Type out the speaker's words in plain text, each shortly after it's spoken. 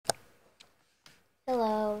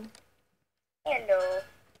Hello. Hello.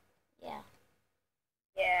 Yeah.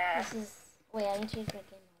 Yeah. This is. Wait, I need to change my game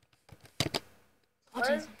mode. I'll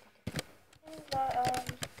change We're some. in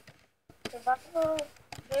the survival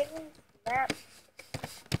games map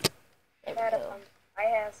There we that go. I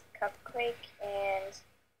has Cupquake and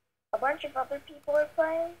a bunch of other people are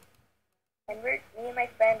playing, and me and my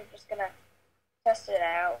friend are just gonna test it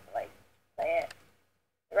out, like play it.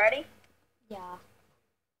 You ready? Yeah.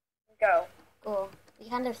 Go. Cool. We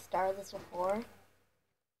kind of started this before.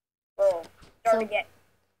 Go. Start So again.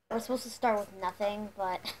 we're supposed to start with nothing,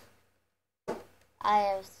 but I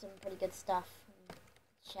have some pretty good stuff in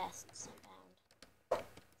chests I found.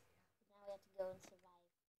 Now we have to go and survive.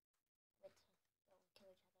 We have to go and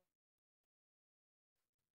kill each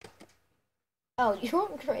other. Oh, you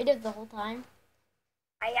weren't creative the whole time?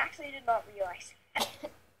 I actually did not realize.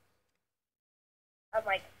 I'm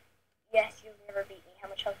like, yes, you'll never beat me. How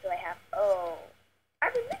much health do I have? Oh,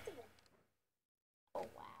 I'm invincible. Oh,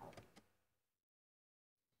 wow.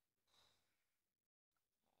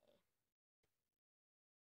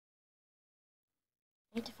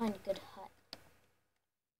 I need to find a good hut.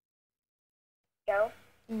 Joe.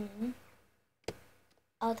 Mm-hmm.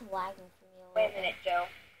 Oh, it's lagging for me a Wait little a minute, bit. Joe.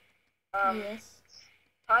 Yes.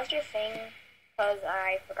 Pause your thing because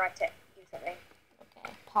I forgot to do something. Okay.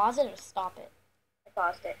 Pause it or stop it. I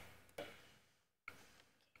paused it.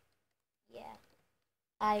 Yeah.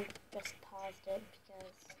 I just paused it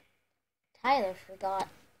because Tyler forgot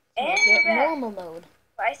to And make we're it back. normal mode.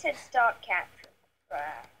 I said stop capture.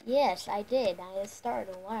 Yes, I did. I just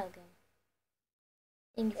started a while ago.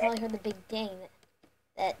 And you probably heard the big ding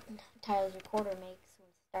that Tyler's recorder makes when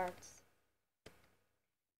it starts.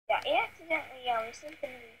 Yeah, I accidentally something.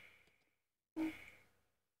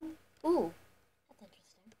 Ooh, that's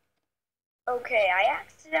interesting. Okay, I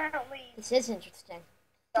accidentally This is interesting.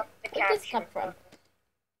 stopped the Where did this capture. come from?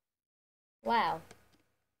 Wow.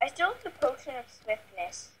 I still have the potion of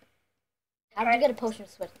swiftness. How did you get a potion of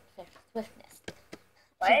swiftness? I should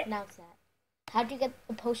What? pronounce that. How did you get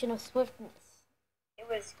a potion of swiftness? It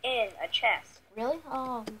was in a chest. Really?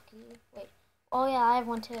 Oh, wait. Oh yeah, I have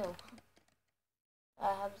one too.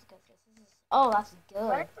 How does this? This is. Oh, that's When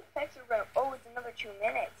good. the effects are going? Oh, it's another 2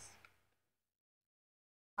 minutes.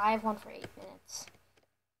 I have one for 8 minutes.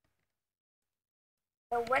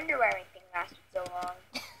 No wonder why everything lasted so long.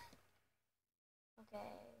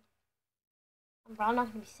 Okay. I'm probably not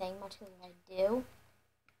gonna be saying much because if I do,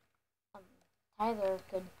 um, Tyler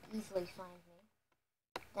could easily find me.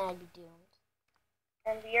 Then I'd be doomed.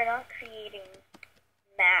 And we are not creating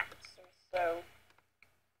maps or so,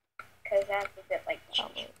 because that's a bit like Oh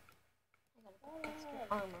cheat. wait, I gotta put extra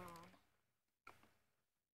armor on.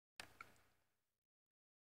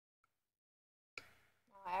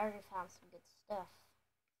 Now I already found some good stuff.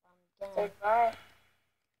 So I'm So gonna. bye.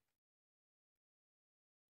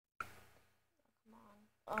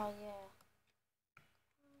 Come on. Oh yeah.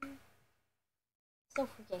 So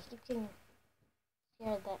forget. I keep getting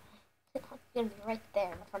scared that it's gonna be right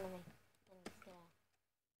there in front of me, and it's gonna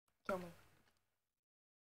kill me.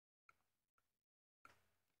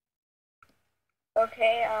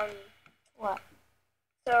 Okay, What?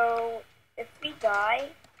 so if we die,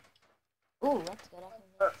 Ooh, that's good. I can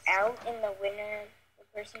we're make out something. and the winner, the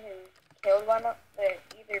person who killed either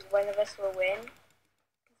one of us will win,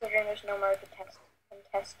 considering there's no more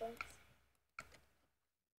contestants.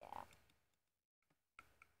 Yeah.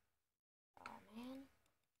 Oh man.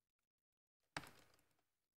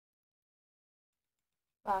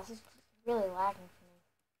 Wow, this is really lagging for me.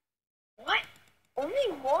 What?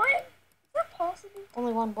 Only one? Is that possible?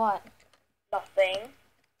 Only one what? Nothing.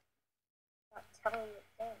 Not telling you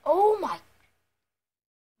a thing. Oh my!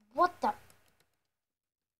 What the?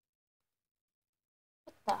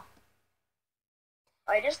 What the?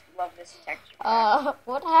 I just love this texture pack.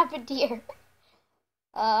 What happened here?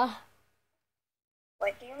 Uh,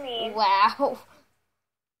 What do you mean? wow.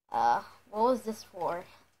 What was this for?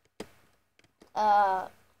 Uh,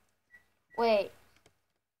 wait.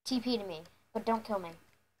 TP to me, but don't kill me.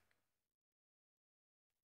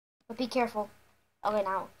 But be careful. Okay,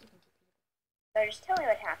 now you can No, just tell me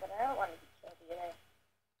what happened. I don't want to be killed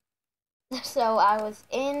either. TP. So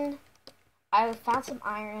I found some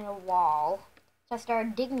iron in a wall. So I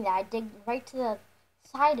started digging that. I dig right to the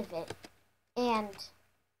side of it, and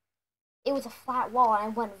it was a flat wall, and I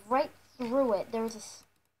went right through it. There was a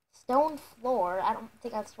stone floor. I don't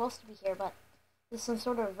think I was supposed to be here, but there's some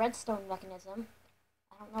sort of redstone mechanism.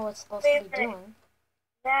 I don't know what it's supposed to be doing.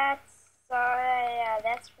 That's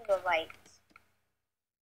for the lights.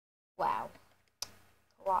 Wow.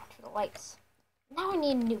 A lot for the lights. Now I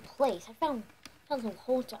need a new place. I found some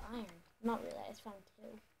whole bunch of iron. Not really. I just found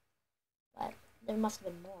two, but there must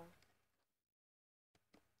have been more.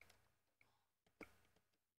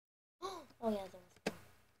 Oh yeah, there was more.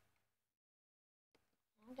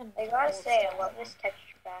 I'm gonna I make gotta old say, I style love one. this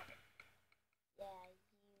texture pack. Yeah,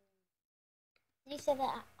 you said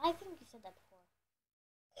that. I think you said that before.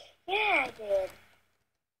 Yeah, I did.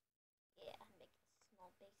 Yeah, make a small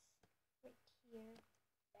base right here.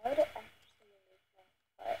 I would actually make that,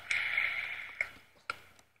 but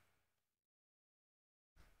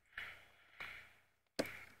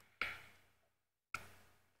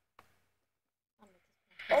I'll make this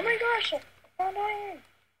oh one my here. gosh, I found iron.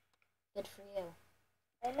 Good for you.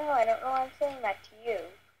 I know, I don't know why I'm saying that to you.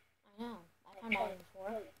 I know. I found iron before.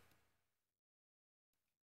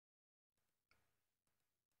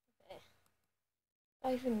 Okay. I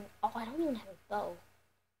don't even have a bow.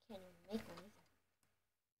 Can't even make one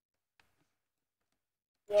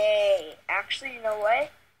either. Yay. Actually, you know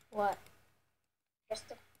what? What? Just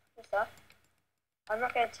to put this up, I'm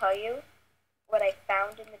not gonna tell you what I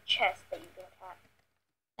found in the chest that you don't have.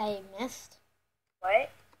 I missed. What?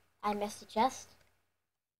 I missed a chest.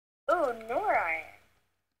 Ooh, nor iron.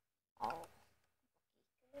 Oh.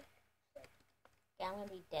 Yeah, I'm gonna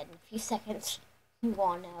be dead in a few seconds. You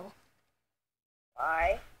wanna know?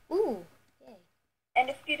 Why? Ooh. Yay. And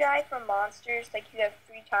if you die from monsters, like you have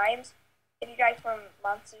 3 times, if you die from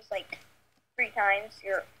monsters like 3 times,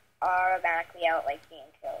 you're automatically out, like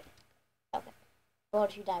being killed. Okay. What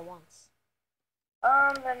if you die once?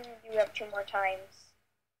 Then you have 2 more times.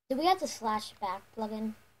 Did we have the slash back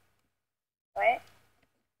plugin? What?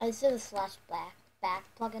 I said the slash back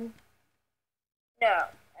plugin. No.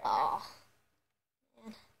 Oh,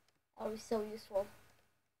 man. That would be so useful.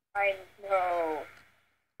 I know.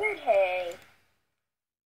 But hey.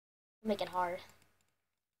 Make it hard.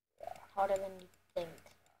 Harder than you think.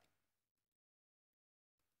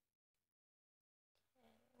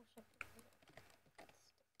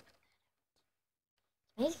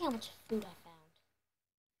 Amazing how much food I found.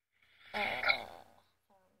 Found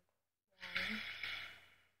one.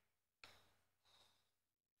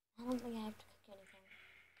 I don't think I have to cook anything.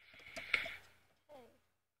 Okay.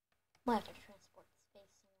 Might have to transport the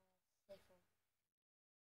space somewhere safer.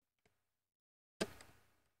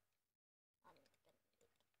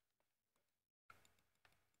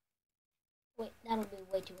 Wait, that'll be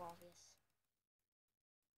way too obvious.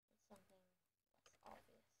 It's something less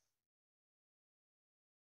obvious.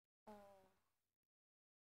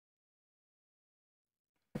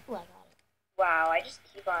 Ooh, I got it. Wow, I just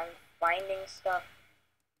keep on finding stuff.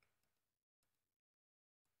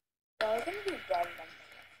 So I'm gonna be dead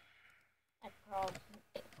I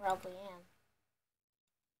probably am.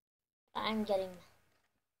 I'm getting.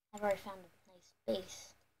 I've already found a nice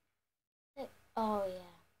base. Oh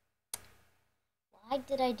yeah. Why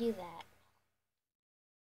did I do that?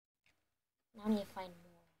 Now I need to find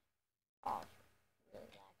more. Oh, it's really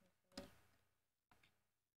lagging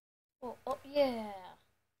for me. Oh yeah.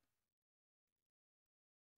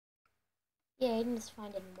 Yeah, I didn't just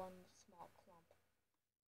find it in one small clump.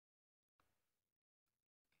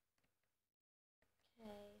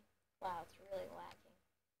 Okay. Wow, it's really lagging.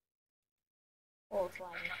 Oh, it's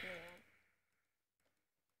lagging for me.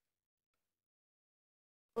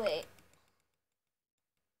 Wait.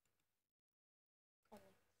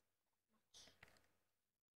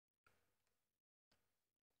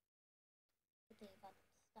 Good thing about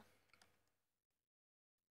stuff.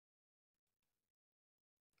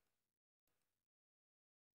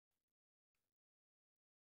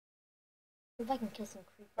 If I can kill some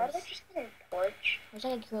Why creepers. did I just get a torch? I wish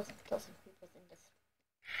I could kill some creepers and just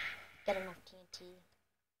get enough TNT to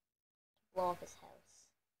blow up his house.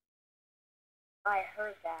 I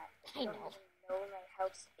heard that. I don't know. even know where my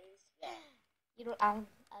house is yet. You don't. I bet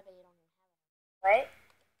you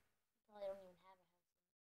don't even have a house.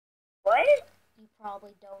 What? You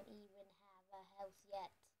probably don't even have a house. What? You probably don't even have a house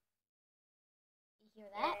yet. You hear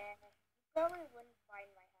that? You probably wouldn't find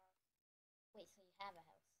my house. Wait, so you have a house?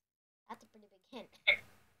 That's a pretty big hint.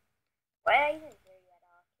 What? I didn't hear you at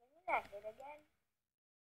all. Can you not hit again?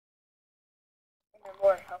 In a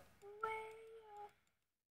more helpful way?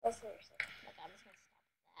 But seriously. Look, I'm just gonna stop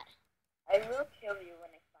with that. I will kill you when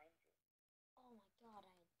I find you. Oh my god,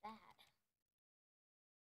 I had that.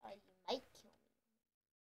 You might kill me.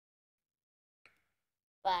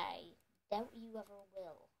 But I doubt you ever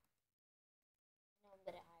will. I know I'm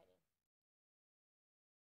good at hiding.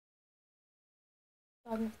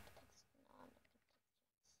 So I'm gonna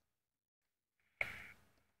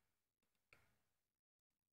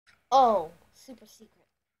Oh, super secret.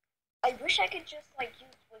 I wish I could just like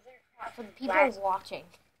use wizard craft For the people glass. watching.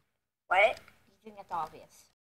 What? You think that's obvious.